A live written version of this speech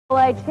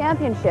LA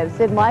Championship.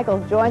 Sid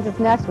Michaels joins us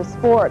next with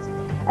sports.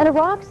 And a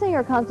rock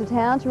singer comes to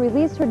town to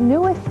release her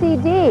newest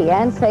CD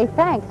and say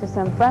thanks to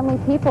some friendly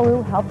people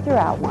who helped her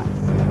out once.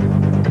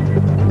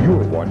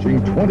 You're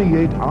watching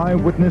 28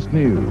 Eyewitness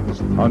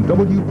News on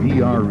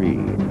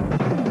WBRE.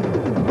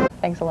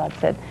 Thanks a lot,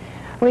 Sid.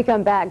 When we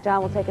come back,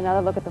 John will take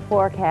another look at the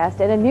forecast.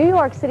 And a New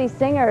York City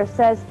singer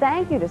says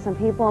thank you to some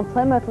people in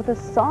Plymouth with a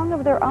song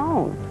of their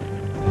own.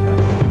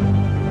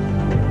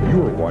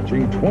 You're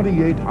watching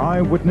 28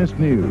 Eyewitness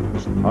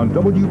News on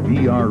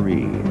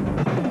WBRE.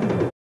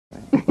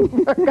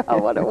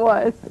 Forgot what it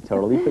was. I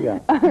totally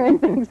forgot. All right,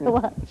 thanks a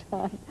lot,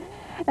 John.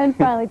 And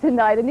finally,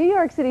 tonight, a New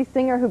York City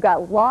singer who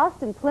got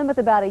lost in Plymouth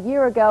about a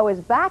year ago is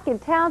back in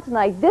town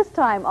tonight, this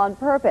time on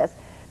purpose.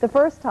 The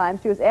first time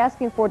she was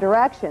asking for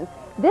directions.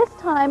 This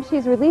time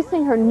she's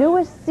releasing her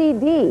newest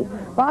CD.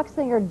 Rock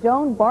singer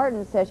Jo-Ann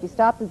Barton says she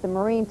stopped at the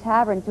Marine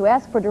Tavern to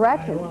ask for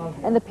directions,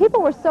 and the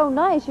people were so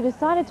nice she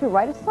decided to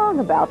write a song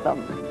about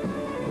them.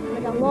 I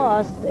got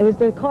lost.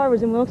 The car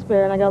was in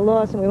Wilkes-Barre, and I got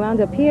lost, and we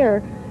wound up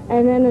here.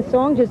 And then the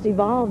song just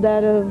evolved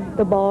out of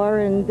the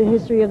bar and the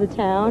history of the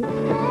town.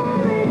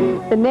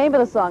 The name of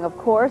the song, of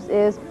course,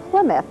 is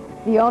Plymouth.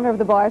 The owner of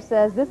the bar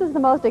says this is the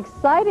most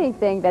exciting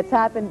thing that's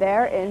happened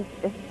there in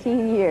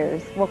 15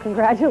 years. Well,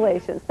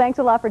 congratulations. Thanks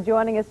a lot for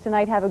joining us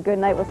tonight. Have a good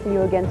night. We'll see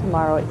you again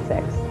tomorrow at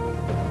 6.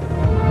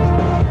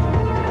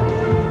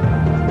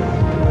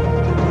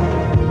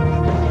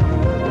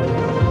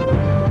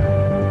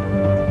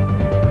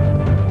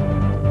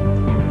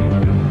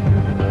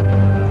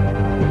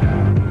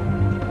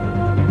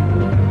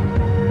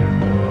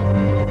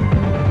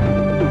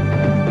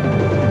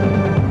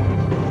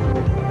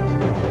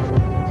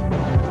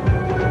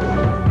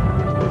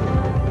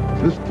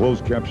 This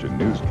closed caption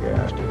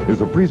newscast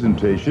is a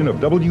presentation of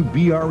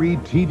WBRE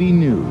TV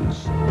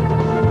News.